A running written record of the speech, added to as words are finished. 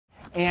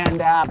And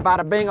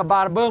bada bing,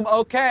 bada boom.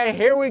 Okay,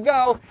 here we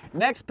go.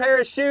 Next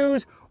pair of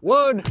shoes.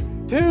 1,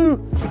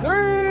 2, 3.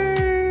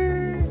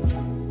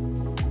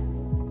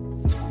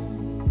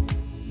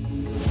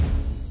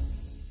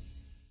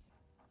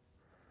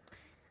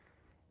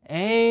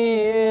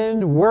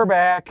 And we're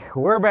back.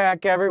 We're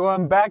back,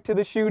 everyone. Back to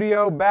the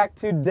studio, back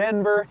to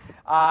Denver.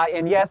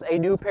 And yes, a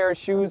new pair of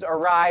shoes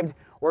arrived.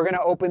 We're going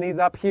to open these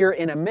up here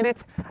in a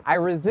minute. I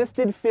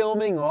resisted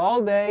filming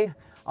all day.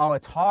 Oh,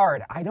 it's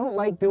hard. I don't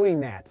like doing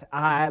that.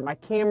 My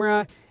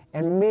camera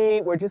and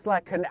me, we're just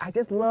like, I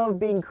just love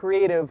being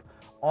creative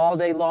all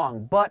day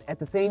long. But at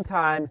the same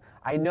time,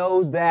 I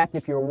know that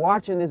if you're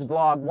watching this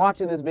vlog,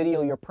 watching this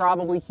video, you're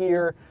probably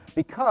here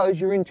because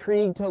you're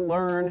intrigued to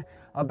learn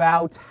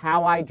about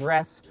how I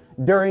dress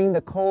during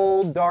the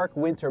cold, dark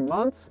winter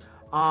months.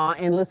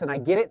 And listen, I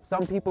get it.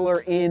 Some people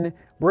are in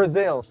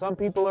Brazil. Some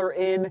people are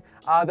in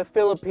the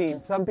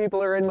Philippines. Some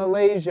people are in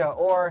Malaysia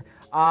or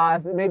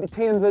maybe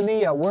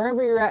Tanzania,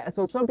 wherever you're at.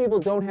 So some people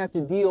don't have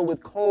to deal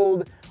with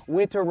cold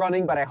winter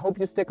running, but I hope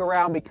you stick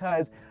around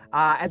because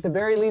at the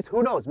very least,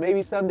 who knows,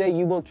 maybe someday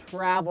you will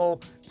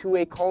travel to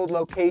a cold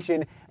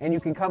location and you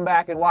can come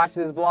back and watch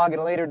this vlog at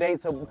a later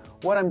date. So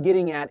what I'm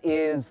getting at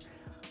is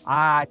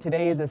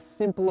today is a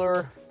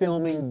simpler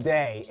filming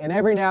day. And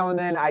every now and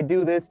then I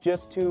do this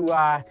just to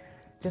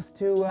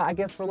I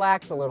guess,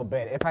 relax a little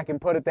bit, if I can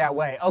put it that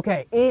way.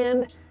 Okay,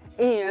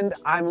 and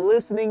I'm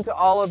listening to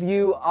all of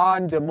you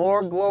on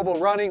DeMoor Global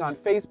Running on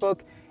Facebook.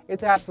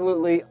 It's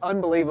absolutely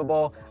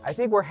unbelievable. I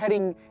think we're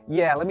heading,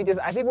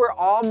 I think we're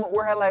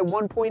at like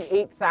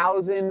 1.8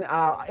 thousand,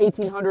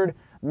 1,800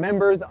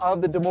 members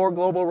of the DeMoor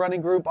Global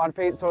Running group on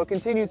Facebook, so it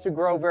continues to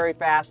grow very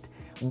fast.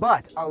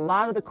 But a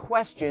lot of the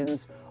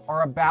questions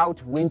are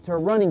about winter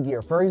running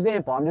gear. For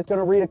example, I'm just going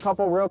to read a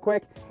couple real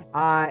quick.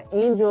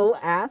 Angel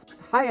asks,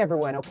 hi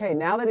everyone. Okay,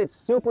 now that it's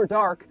super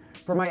dark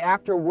for my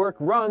after work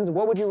runs,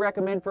 what would you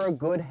recommend for a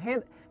good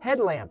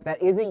headlamp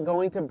that isn't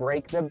going to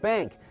break the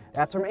bank?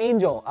 That's from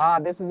Angel.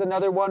 This is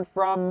another one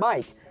from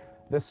Mike.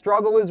 The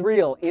struggle is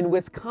real. In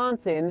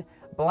Wisconsin,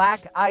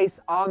 black ice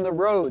on the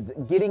roads.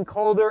 Getting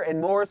colder and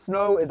more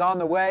snow is on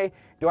the way.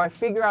 Do I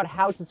figure out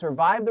how to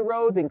survive the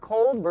roads in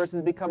cold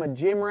versus become a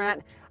gym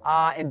rat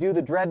and do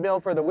the treadmill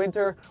for the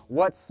winter?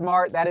 What's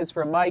smart? That is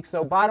from Mike.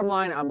 So bottom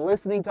line, I'm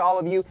listening to all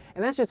of you,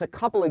 and that's just a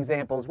couple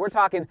examples. We're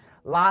talking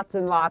lots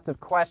and lots of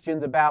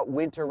questions about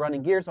winter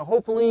running gear. So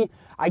hopefully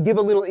I give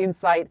a little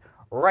insight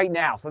right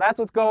now. So that's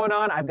what's going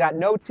on. I've got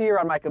notes here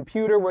on my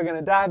computer. We're going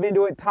to dive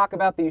into it, talk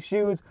about these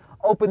shoes,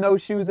 open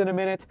those shoes in a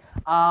minute.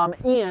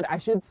 And I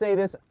should say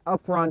this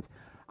up front.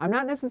 I'm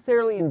not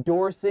necessarily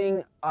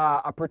endorsing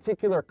a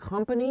particular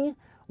company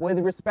with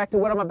respect to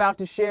what I'm about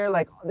to share.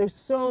 Like, there's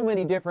so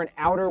many different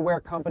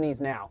outerwear companies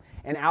now.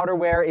 And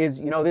outerwear is,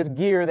 this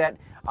gear that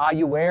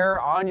you wear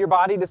on your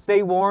body to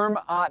stay warm.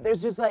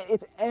 There's just like,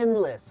 it's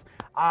endless.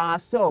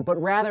 But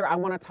rather I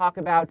want to talk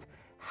about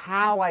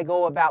how I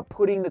go about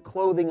putting the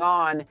clothing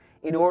on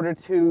in order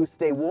to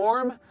stay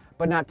warm,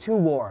 but not too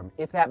warm,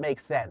 if that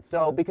makes sense.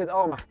 So, because,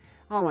 oh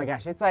my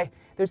gosh, it's like,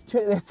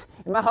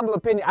 in my humble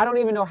opinion, I don't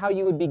even know how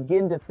you would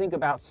begin to think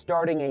about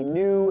starting a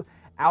new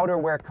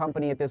outerwear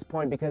company at this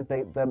point because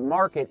the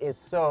market is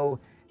so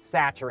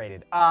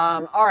saturated.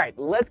 All right,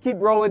 let's keep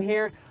rolling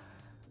here.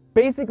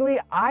 Basically,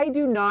 I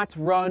do not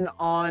run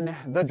on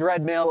the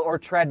treadmill or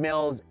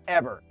treadmills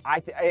ever.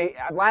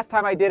 Last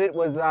time I did it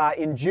was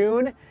in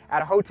June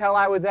at a hotel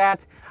I was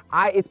at.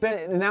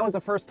 And that was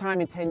the first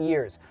time in 10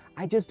 years.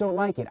 I just don't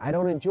like it. I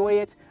don't enjoy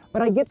it,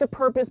 but I get the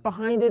purpose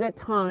behind it at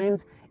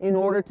times in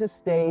order to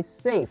stay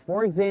safe.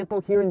 For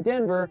example, here in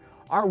Denver,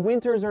 our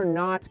winters are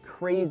not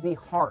crazy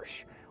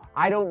harsh.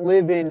 I don't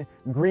live in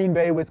Green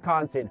Bay,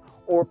 Wisconsin,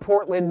 or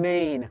Portland,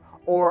 Maine,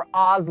 or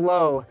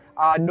Oslo,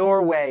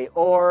 Norway,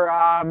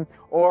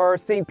 or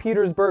St.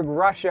 Petersburg,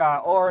 Russia,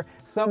 or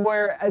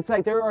somewhere. It's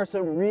like there are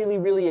some really,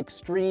 really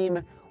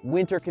extreme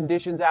winter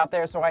conditions out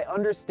there. So I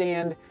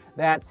understand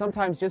that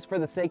sometimes just for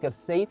the sake of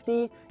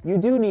safety, you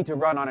do need to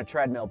run on a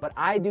treadmill, but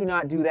I do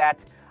not do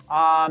that.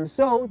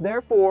 So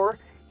therefore,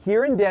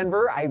 here in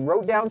Denver, I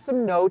wrote down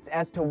some notes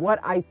as to what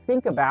I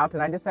think about,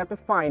 and I just have to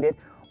find it,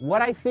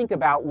 what I think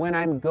about when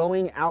I'm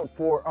going out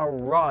for a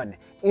run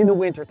in the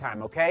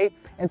wintertime, okay?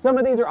 And some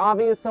of these are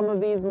obvious, some of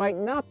these might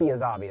not be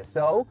as obvious.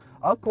 So,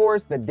 of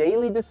course, the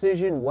daily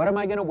decision, what am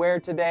I gonna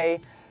wear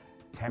today?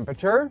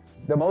 Temperature,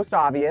 the most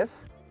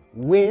obvious.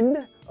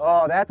 Wind,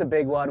 oh, that's a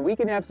big one. We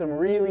can have some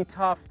really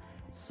tough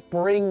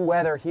spring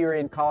weather here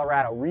in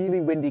Colorado, really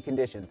windy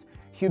conditions.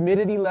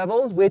 Humidity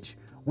levels, which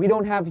we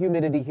don't have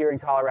humidity here in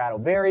Colorado.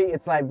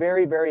 It's like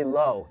very, very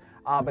low.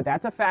 But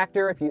that's a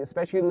factor if you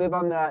especially live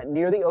on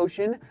near the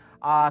ocean.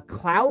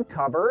 Cloud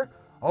cover.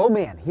 Oh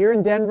man, here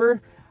in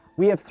Denver,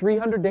 we have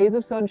 300 days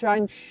of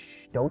sunshine.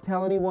 Shh, don't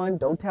tell anyone,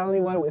 don't tell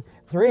anyone. With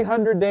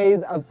 300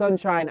 days of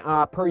sunshine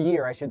per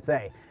year, I should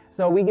say.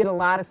 So we get a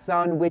lot of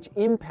sun, which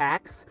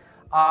impacts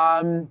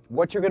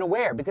what you're gonna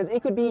wear, because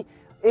it could be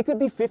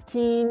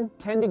 10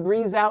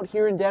 degrees out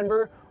here in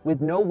Denver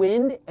with no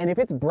wind, and if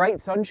it's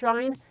bright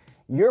sunshine,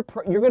 you're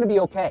going to be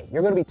okay.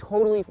 You're going to be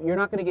totally, you're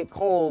not going to get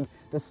cold.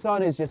 The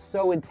sun is just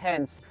so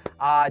intense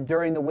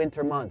during the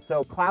winter months.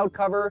 So cloud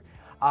cover,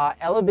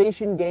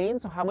 elevation gain.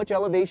 So how much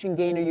elevation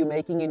gain are you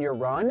making in your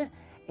run?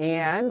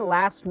 And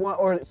last one,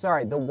 or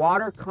sorry, the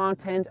water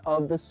content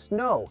of the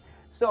snow.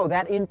 So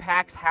that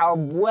impacts how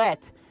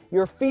wet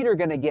your feet are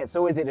going to get.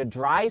 So is it a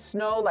dry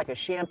snow, like a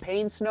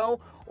champagne snow,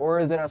 or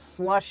is it a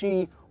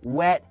slushy,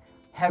 wet,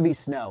 heavy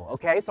snow?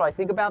 Okay, so I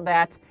think about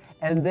that.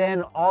 And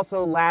then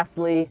also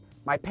lastly,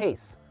 my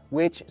pace,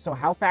 so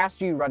how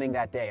fast are you running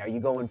that day? Are you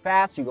going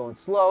fast? Are you going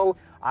slow?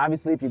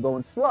 Obviously, if you're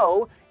going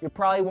slow, you're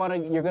going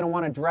to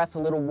want to dress a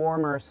little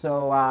warmer.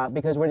 So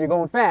because when you're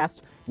going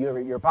fast,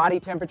 your body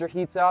temperature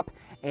heats up.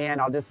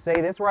 And I'll just say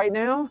this right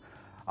now,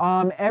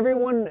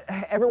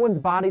 everyone's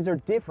bodies are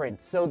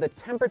different, so the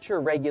temperature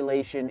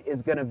regulation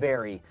is going to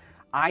vary.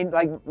 I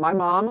like my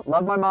mom,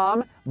 love my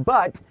mom,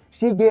 but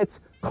she gets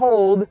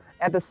cold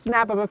at the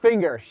snap of a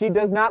finger. She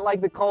does not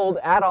like the cold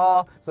at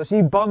all, so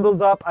she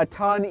bundles up a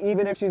ton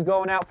even if she's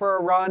going out for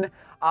a run,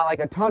 like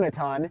a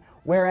ton.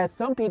 Whereas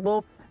some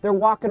people, they're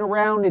walking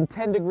around in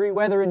 10-degree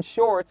weather in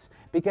shorts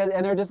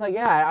and they're just like,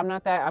 yeah, I'm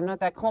not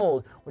that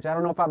cold, which I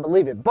don't know if I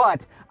believe it.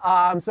 But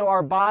so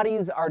our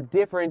bodies are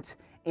different,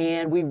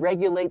 and we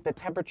regulate the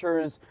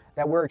temperatures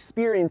that we're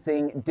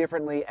experiencing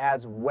differently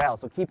as well.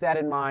 So keep that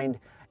in mind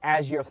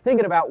as you're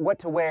thinking about what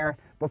to wear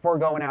before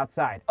going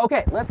outside.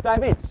 Okay, let's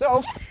dive in.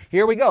 So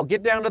here we go.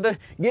 Get down to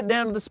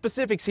the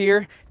specifics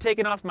here.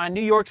 Taking off my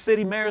New York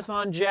City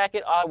Marathon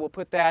jacket. I'll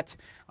put that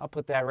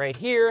right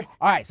here.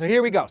 All right, so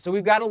here we go. So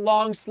we've got a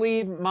long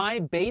sleeve. My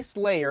base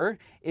layer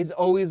is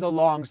always a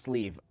long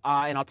sleeve,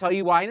 and I'll tell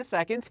you why in a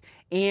second.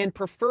 And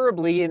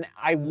preferably, and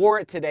I wore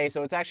it today,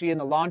 so it's actually in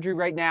the laundry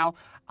right now.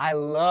 I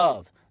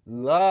love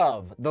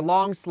the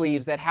long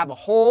sleeves that have a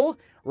hole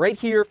right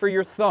here for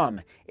your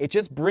thumb. It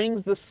just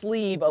brings the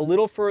sleeve a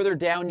little further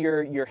down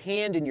your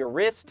hand and your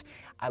wrist.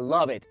 I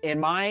love it.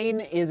 And mine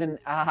is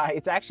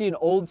it's actually an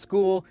old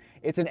school,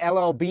 it's an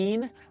LL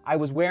Bean. I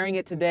was wearing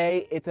it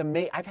today. It's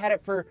amazing. I've had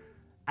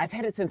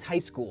it since high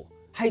school.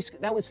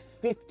 That was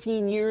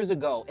 15 years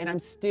ago, and I'm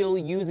still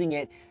using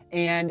it.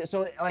 And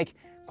so like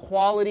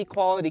quality.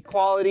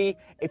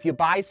 If you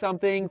buy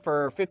something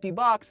for 50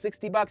 bucks,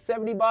 60 bucks,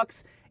 70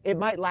 bucks, it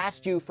might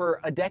last you for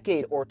a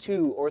decade or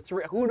 2 or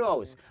 3, who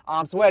knows?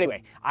 So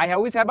anyway, I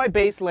always have my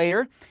base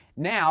layer.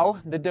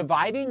 Now, the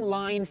dividing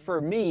line for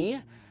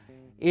me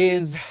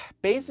is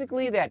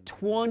basically that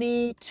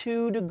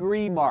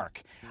 22-degree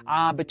mark.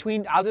 I'll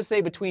just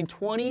say between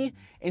 20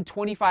 and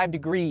 25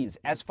 degrees,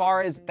 as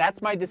far as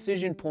that's my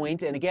decision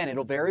point. And again,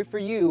 it'll vary for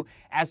you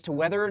as to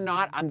whether or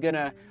not I'm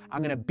gonna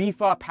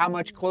beef up how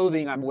much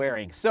clothing I'm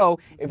wearing. So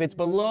if it's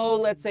below,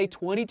 let's say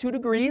 22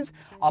 degrees,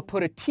 I'll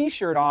put a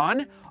t-shirt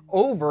on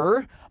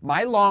over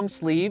my long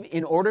sleeve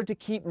in order to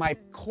keep my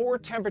core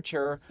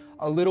temperature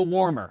a little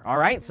warmer. All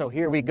right, so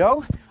here we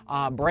go.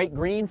 Bright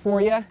green for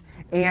you,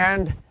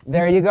 and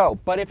there you go.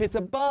 But if it's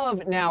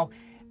above, now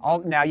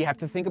you have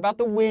to think about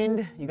the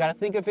wind. You got to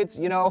think if it's,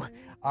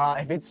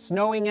 if it's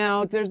snowing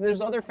out,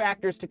 there's other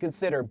factors to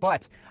consider.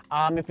 But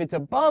if it's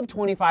above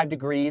 25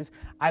 degrees,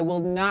 I will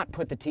not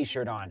put the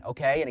t-shirt on,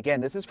 okay? And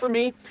again, this is for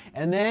me.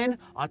 And then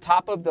on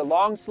top of the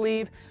long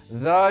sleeve,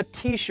 the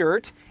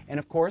t-shirt, and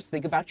of course,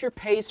 think about your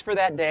pace for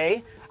that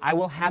day. I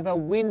will have a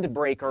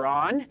windbreaker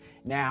on.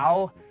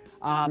 Now,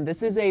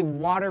 this is a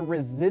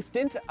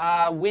water-resistant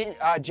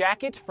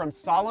jacket from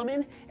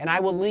Solomon, and I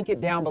will link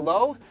it down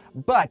below,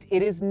 but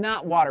it is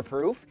not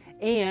waterproof,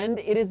 and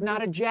it is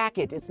not a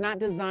jacket. It's not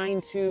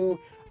designed to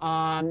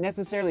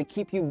necessarily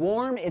keep you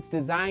warm. It's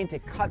designed to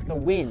cut the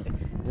wind.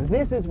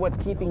 This is what's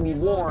keeping me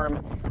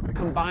warm,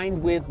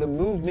 combined with the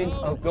movement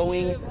of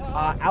going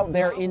out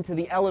there into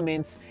the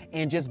elements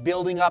and just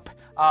building up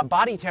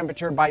body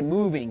temperature by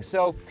moving.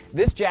 So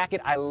this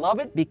jacket, I love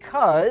it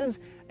because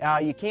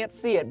you can't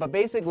see it, but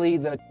basically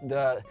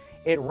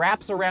it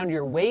wraps around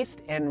your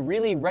waist and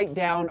really right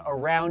down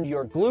around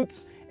your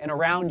glutes and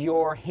around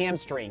your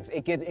hamstrings.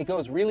 It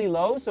goes really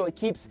low, so it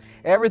keeps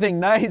everything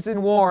nice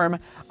and warm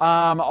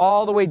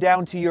all the way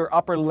down to your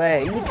upper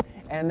legs.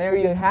 And there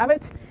you have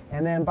it.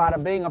 And then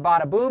bada bing, a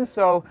bada boom.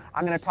 So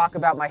I'm gonna talk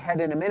about my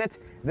head in a minute.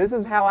 This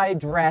is how I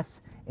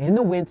dress in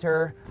the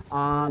winter.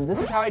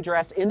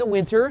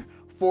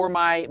 For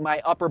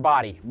my upper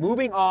body.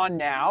 Moving on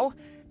now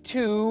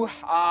to,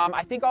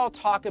 I think I'll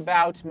talk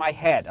about my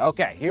head.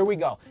 Okay, here we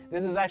go.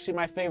 This is actually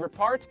my favorite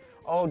part.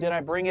 Oh, did I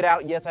bring it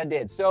out? Yes, I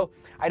did. So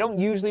I don't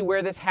usually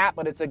wear this hat,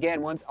 but it's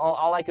again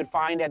all I could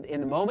find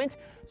in the moment.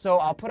 So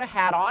I'll put a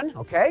hat on,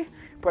 okay?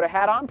 Put a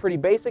hat on, pretty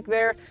basic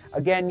there.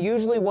 Again,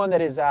 usually one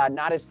that is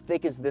not as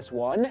thick as this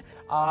one.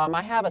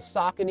 I have a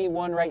Saucony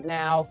one right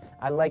now.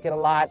 I like it a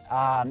lot.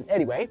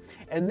 Anyway,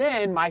 and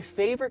then my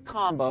favorite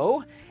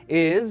combo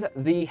is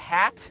the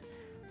hat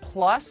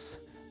plus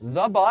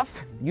the buff.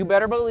 You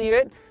better believe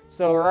it.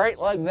 So right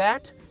like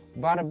that,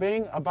 bada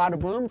bing, a bada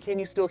boom. Can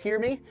you still hear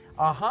me?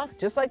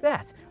 Just like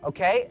that.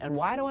 Okay, and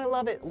why do I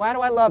love it? Why do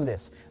I love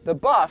this? The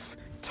buff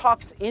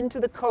tucks into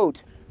the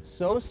coat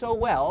so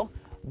well,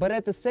 but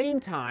at the same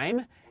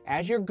time,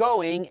 as you're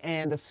going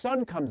and the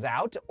sun comes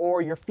out,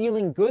 or you're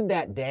feeling good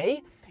that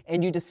day,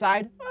 and you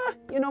decide,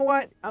 you know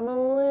what, I'm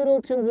a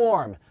little too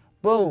warm.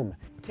 Boom,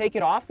 take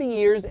it off the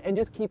ears and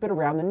just keep it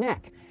around the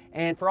neck.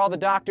 And for all the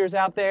doctors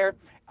out there,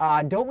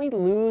 don't we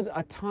lose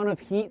a ton of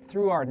heat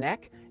through our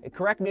neck?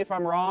 Correct me if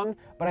I'm wrong,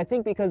 but I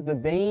think because the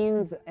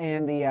veins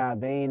and the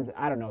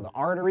I don't know, the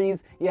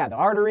arteries, yeah, the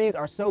arteries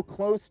are so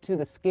close to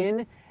the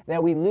skin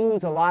that we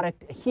lose a lot of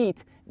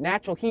heat,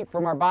 natural heat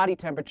from our body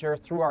temperature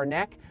through our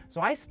neck.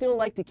 So I still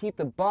like to keep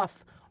the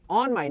buff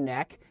on my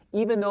neck,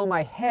 even though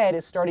my head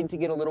is starting to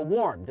get a little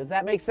warm. Does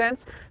that make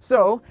sense?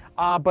 So,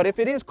 but if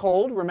it is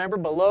cold, remember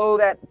below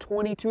that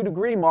 22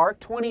 degree mark,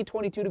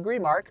 22 degree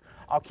mark,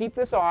 I'll keep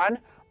this on,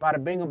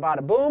 bada bing,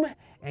 bada boom,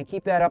 and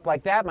keep that up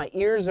like that. My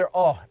ears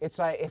are, it's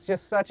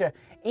just such a,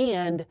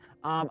 and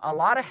a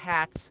lot of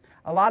hats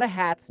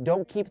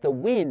don't keep the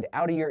wind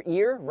out of your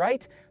ear,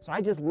 right? So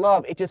I just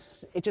love, it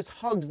just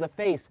hugs the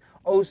face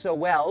oh so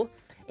well.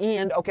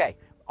 And okay,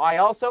 I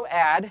also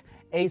add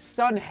a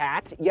sun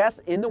hat, yes,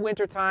 in the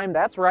wintertime,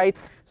 that's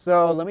right.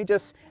 So let me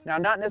just, now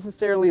not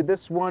necessarily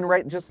this one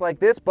right just like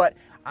this, but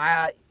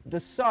the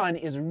sun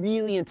is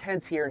really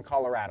intense here in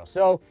Colorado.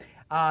 So,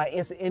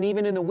 and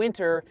even in the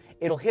winter,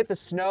 it'll hit the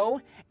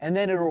snow and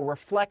then it'll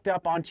reflect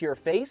up onto your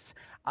face.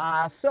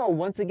 So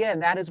once again,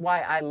 that is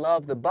why I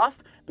love the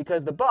buff,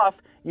 because the buff,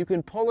 you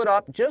can pull it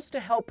up just to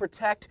help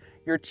protect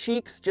your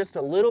cheeks just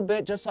a little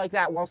bit, just like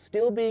that, while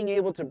still being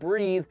able to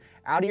breathe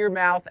out of your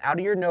mouth, out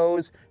of your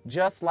nose,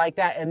 just like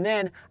that. And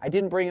then, I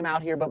didn't bring them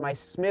out here, but my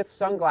Smith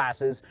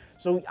sunglasses.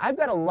 So I've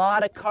got a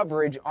lot of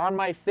coverage on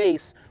my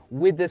face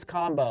with this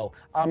combo.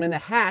 And the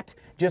hat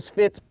just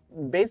fits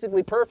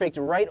basically perfect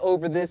right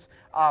over this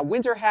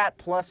winter hat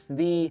plus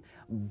the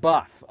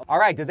buff. All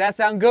right, does that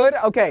sound good?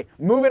 Okay,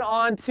 moving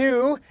on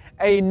to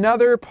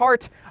another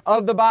part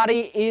of the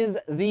body is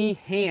the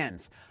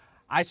hands.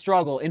 I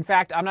struggle. In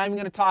fact, I'm not even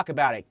going to talk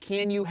about it.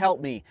 Can you help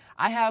me?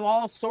 I have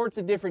all sorts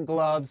of different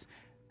gloves,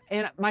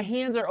 and my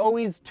hands are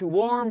always too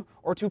warm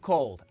or too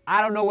cold.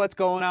 I don't know what's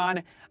going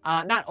on.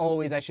 Not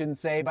always, I shouldn't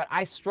say, but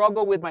I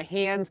struggle with my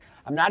hands.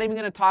 I'm not even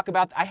going to talk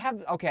about, I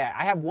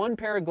have one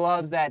pair of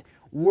gloves that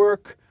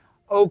work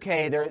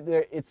okay.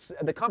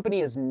 The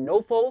company is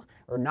Nofel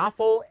or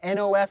Nofel,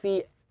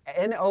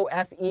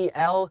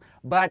 N-O-F-E-L,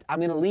 but I'm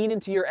going to lean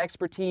into your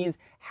expertise.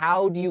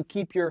 How do you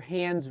keep your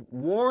hands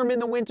warm in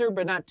the winter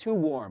but not too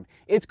warm?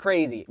 It's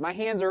crazy. My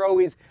hands are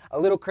always a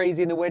little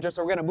crazy in the winter,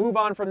 so we're going to move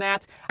on from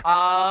that.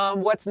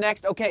 What's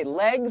next? Okay,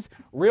 legs,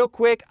 real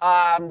quick.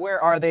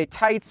 Where are they?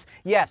 Tights.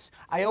 Yes,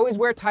 I always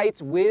wear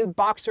tights with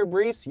boxer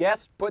briefs.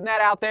 Yes, putting that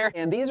out there.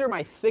 And these are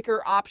my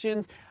thicker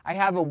options. I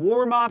have a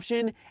warm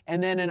option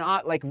and then an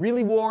like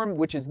really warm,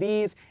 which is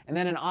these, and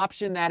then an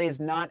option that is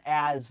not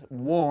as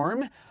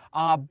warm.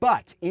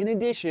 But in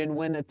addition,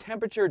 when the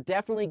temperature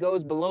definitely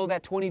goes below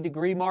that 20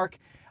 degree mark,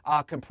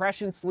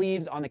 compression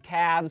sleeves on the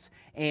calves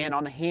and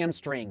on the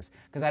hamstrings,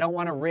 because I don't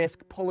want to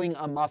risk pulling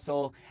a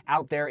muscle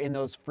out there in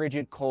those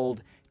frigid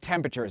cold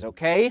temperatures,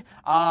 okay?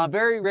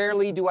 Very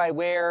rarely do I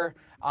wear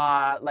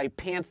like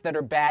pants that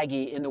are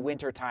baggy in the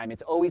winter time.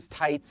 It's always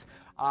tights.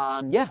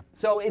 Yeah,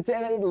 so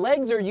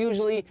legs are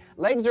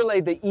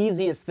like the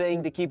easiest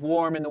thing to keep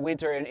warm in the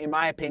winter, in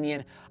my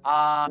opinion.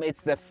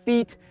 It's the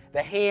feet,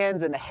 the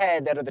hands, and the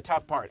head that are the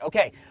tough part.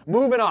 Okay,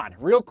 moving on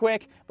real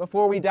quick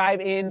before we dive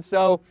in.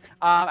 So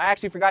I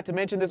actually forgot to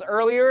mention this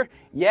earlier.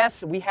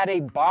 Yes, we had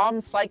a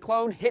bomb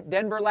cyclone hit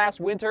Denver last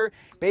winter.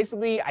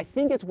 Basically, I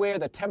think it's where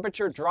the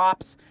temperature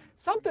drops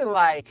something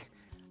like,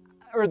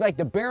 or like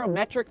the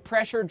barometric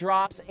pressure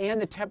drops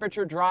and the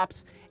temperature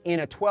drops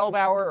in a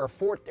 12-hour or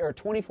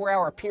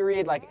 24-hour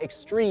period, like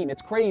extreme.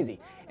 It's crazy.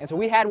 And so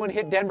we had one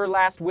hit Denver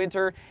last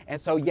winter.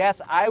 And so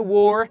yes, I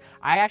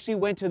actually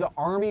went to the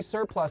Army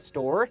surplus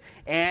store,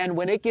 and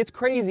when it gets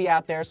crazy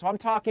out there, so I'm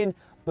talking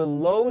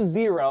below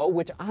zero,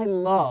 which I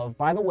love,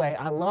 by the way,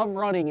 I love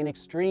running in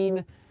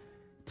extreme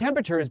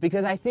temperatures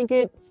because I think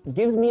it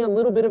gives me a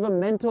little bit of a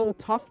mental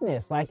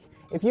toughness. Like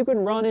if you can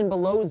run in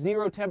below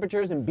zero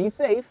temperatures and be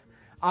safe,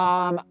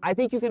 I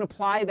think you can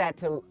apply that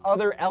to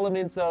other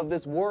elements of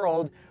this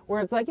world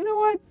where it's like, you know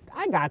what,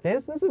 I got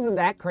this. This isn't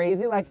that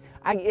crazy. Like,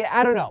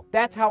 I don't know.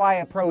 That's how I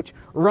approach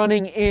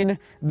running in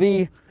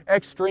the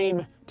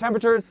extreme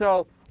temperatures.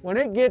 So when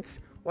it gets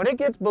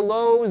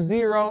below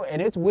zero and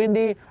it's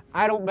windy,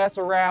 I don't mess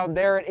around.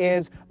 There it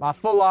is, my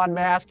full-on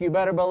mask. You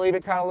better believe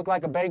it. Kind of look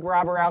like a bank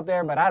robber out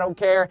there, but I don't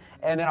care.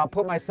 And then I'll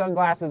put my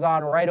sunglasses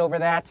on right over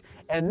that.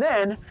 And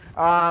then,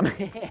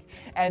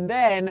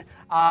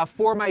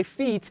 for my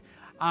feet,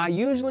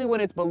 usually when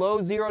it's below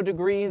 0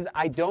 degrees,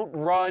 I don't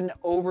run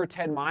over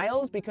 10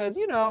 miles because,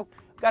 you know,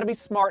 got to be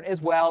smart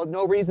as well.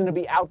 No reason to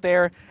be out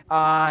there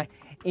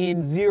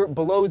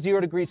below 0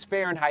 degrees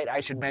Fahrenheit, I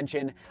should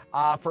mention,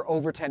 for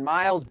over 10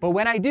 miles. But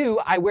when I do,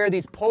 I wear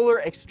these Polar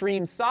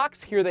Extreme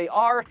socks. Here they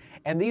are.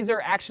 And these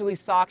are actually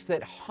socks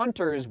that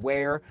hunters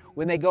wear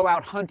when they go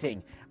out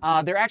hunting.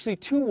 They're actually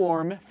too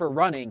warm for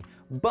running,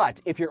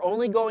 But if you're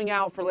only going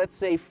out for, let's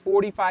say,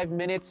 45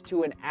 minutes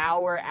to an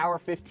hour, hour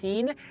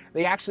 15,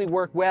 they actually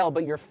work well,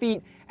 but your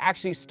feet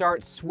actually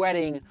start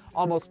sweating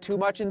almost too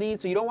much in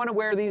these. So you don't want to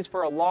wear these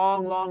for a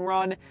long, long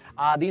run.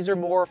 These are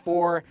more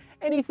for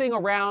anything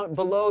around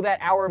below that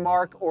hour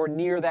mark or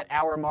near that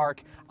hour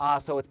mark.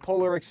 So it's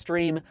Polar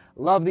Extreme.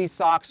 Love these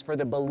socks for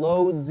the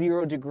below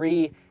 0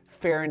 degree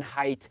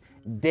Fahrenheit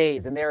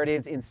days. And there it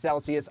is in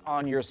Celsius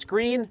on your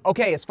screen.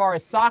 Okay, as far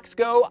as socks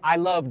go, I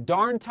love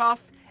Darn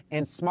Tough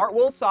and Smart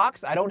Wool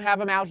socks. I don't have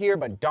them out here,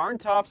 but Darn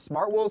Tough,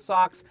 Smart Wool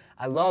socks.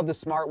 I love the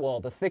Smart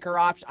Wool, the thicker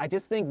option. I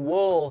just think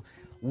wool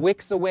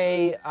wicks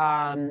away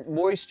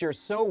moisture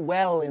so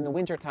well in the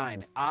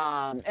wintertime.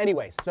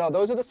 Anyway, so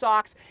those are the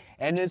socks.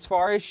 And as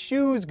far as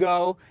shoes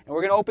go, and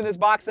we're gonna open this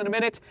box in a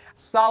minute,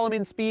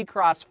 Salomon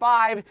Speedcross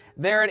 5,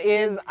 there it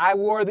is. I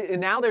wore the, and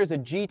now there's a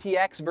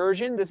GTX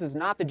version. This is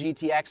not the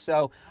GTX,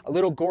 so a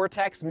little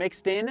Gore-Tex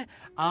mixed in.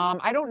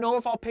 I don't know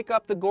if I'll pick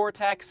up the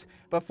Gore-Tex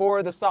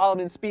before the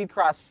Salomon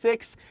Speedcross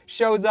 6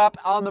 shows up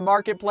on the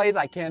marketplace.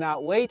 I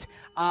cannot wait.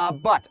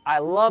 But I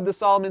love the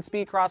Salomon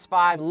Speedcross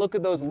 5. Look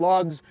at those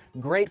lugs,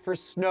 great for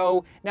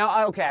snow.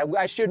 Now, okay,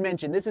 I should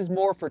mention, this is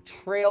more for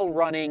trail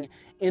running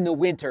in the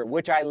winter,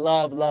 which I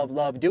love, love,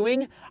 love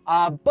doing.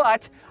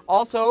 But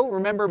also,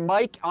 remember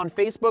Mike on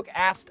Facebook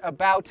asked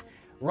about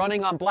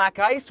running on black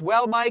ice.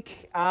 Well,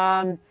 Mike,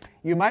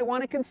 you might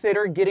want to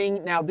consider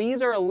getting, now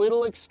these are a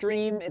little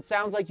extreme. It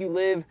sounds like you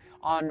live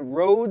on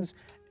roads.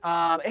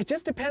 It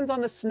just depends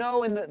on the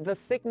snow and the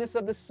thickness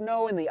of the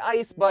snow and the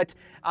ice, but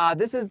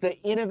this is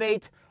the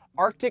Innovate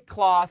Arctic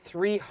Claw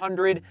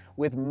 300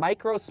 with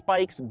micro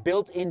spikes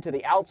built into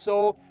the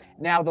outsole.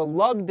 Now the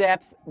lug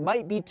depth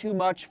might be too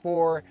much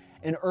for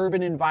an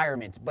urban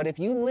environment, but if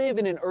you live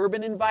in an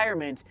urban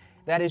environment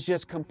that is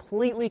just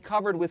completely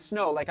covered with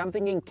snow, like I'm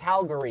thinking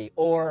Calgary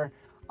or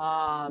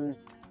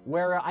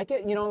where I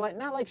get, you know, like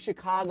not like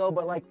Chicago,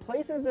 but like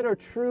places that are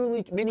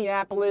truly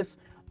Minneapolis,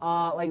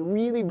 like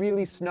really,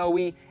 really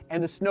snowy,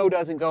 and the snow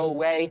doesn't go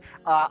away.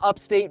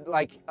 Upstate,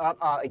 like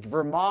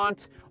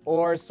Vermont,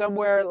 or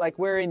somewhere like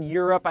we're in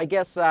Europe, I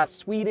guess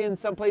Sweden,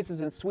 some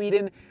places in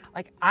Sweden.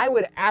 Like I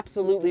would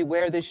absolutely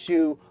wear this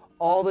shoe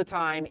all the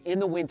time in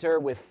the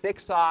winter with thick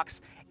socks.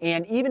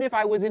 And even if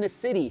I was in a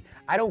city,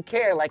 I don't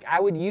care. Like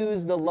I would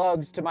use the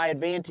lugs to my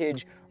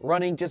advantage,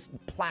 running, just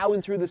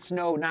plowing through the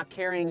snow, not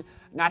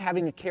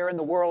having a care in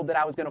the world that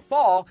I was gonna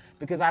fall,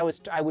 because I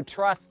would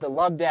trust the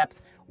lug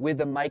depth with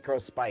the micro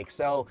spike.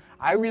 So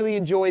I really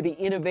enjoy the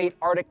Innovate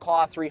Arctic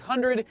Claw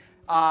 300.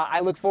 I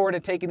look forward to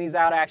taking these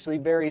out actually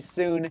very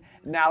soon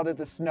now that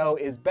the snow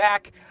is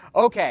back.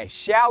 Okay,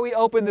 shall we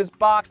open this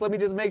box? Let me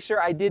just make sure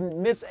I didn't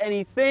miss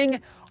anything.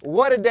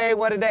 What a day,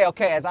 what a day.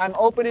 Okay, as I'm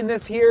opening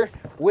this here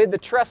with the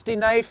trusty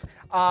knife,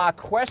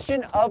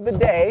 question of the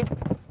day,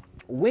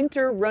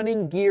 winter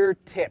running gear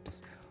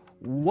tips.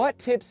 What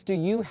tips do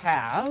you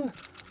have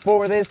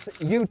for this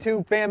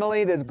YouTube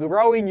family, this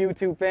growing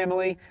YouTube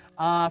family,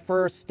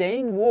 for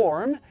staying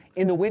warm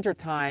in the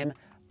wintertime,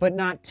 but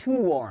not too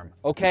warm,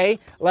 okay?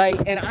 Like,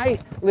 and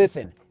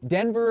listen,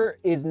 Denver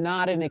is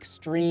not an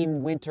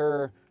extreme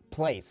winter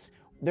place.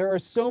 There are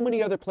so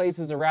many other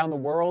places around the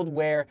world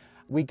where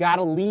we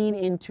gotta lean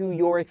into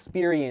your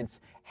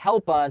experience.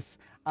 Help us.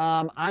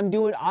 I'm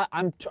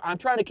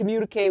trying to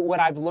communicate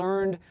what I've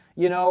learned,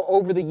 you know,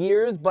 over the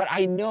years, but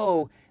I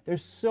know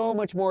there's so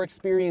much more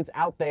experience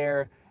out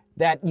there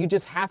that you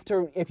just have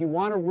to, if you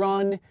wanna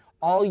run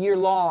all year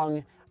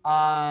long,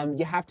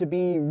 you have to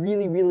be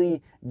really,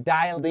 really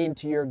dialed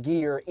into your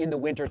gear in the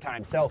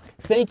wintertime. So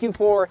thank you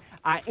for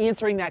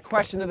answering that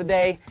question of the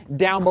day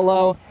down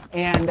below.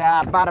 And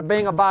bada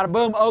bing, a bada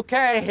boom.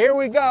 Okay, here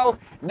we go.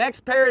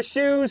 Next pair of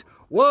shoes.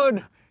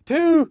 1,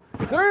 2,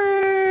 3.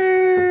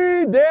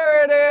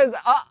 There it is.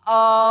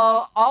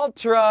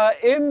 Ultra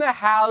in the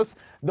house.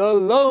 The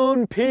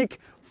Lone Peak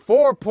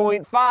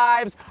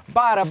 4.5s.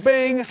 Bada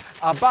bing,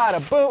 a bada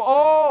boom.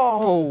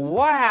 Oh,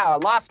 wow.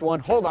 Lost one.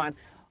 Hold on.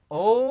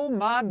 Oh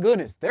my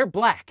goodness, they're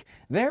black.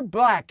 They're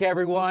black,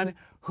 everyone.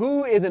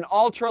 Who is an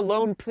Ultra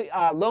Lone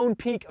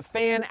Peak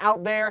fan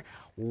out there?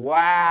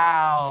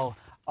 Wow.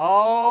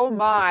 Oh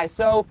my.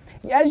 So,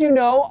 as you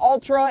know,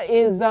 Ultra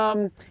is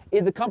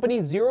a company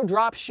zero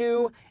drop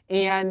shoe,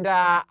 and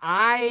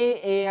I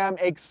am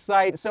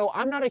excited. So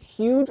I'm not a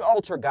huge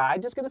Ultra guy,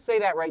 just gonna say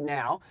that right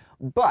now,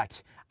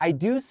 but I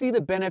do see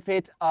the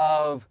benefit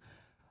of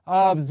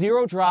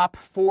zero drop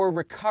for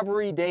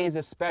recovery days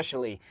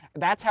especially.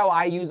 That's how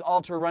I use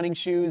Ultra running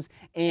shoes,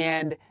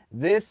 and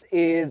this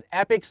is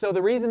epic. So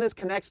the reason this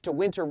connects to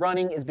winter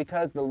running is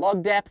because the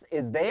lug depth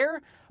is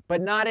there, but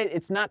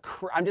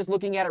I'm just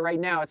looking at it right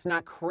now, it's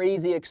not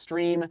crazy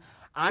extreme.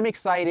 I'm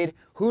excited.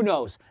 Who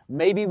knows?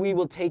 Maybe we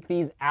will take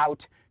these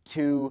out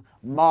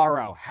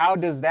tomorrow. How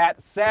does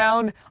that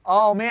sound?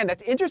 Oh man,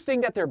 that's interesting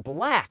that they're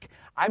black.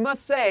 I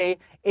must say,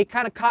 it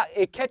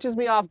catches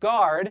me off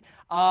guard.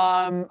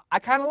 I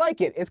kind of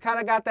like it. It's kind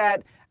of got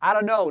that, I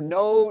don't know,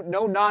 no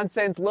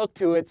nonsense look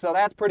to it, so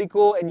that's pretty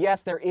cool. And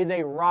yes, there is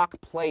a rock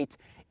plate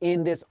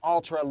in this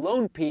Ultra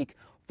Lone Peak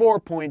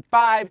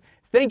 4.5.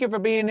 Thank you for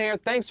being here.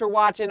 Thanks for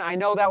watching. I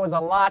know that was a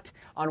lot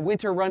on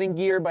winter running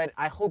gear, but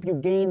I hope you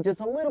gained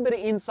just a little bit of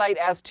insight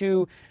as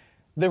to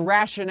the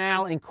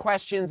rationale and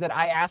questions that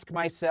I ask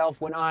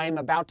myself when I'm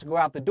about to go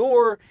out the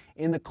door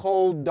in the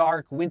cold,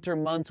 dark winter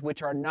months,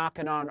 which are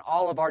knocking on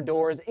all of our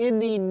doors in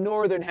the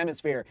northern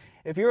hemisphere.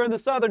 If you're in the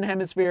southern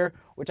hemisphere,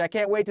 which I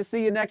can't wait to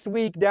see you next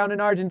week down in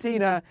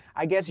Argentina,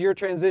 I guess you're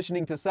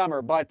transitioning to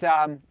summer. But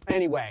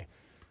anyway,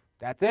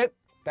 that's it.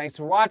 Thanks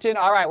for watching.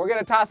 All right, we're going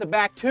to toss it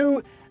back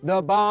to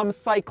the bomb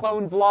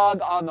cyclone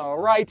vlog on the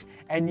right.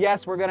 And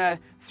yes, we're going to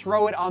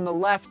throw it on the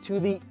left to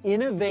the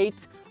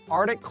Innovate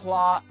Arctic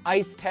Claw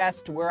ice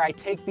test, where I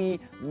take the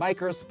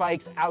micro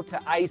spikes out to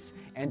ice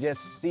and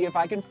just see if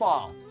I can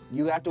fall.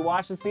 You have to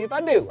watch to see if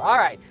I do. All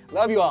right,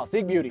 love you all.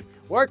 Seek beauty,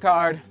 work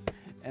hard,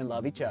 and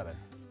love each other.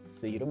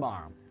 See you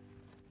tomorrow.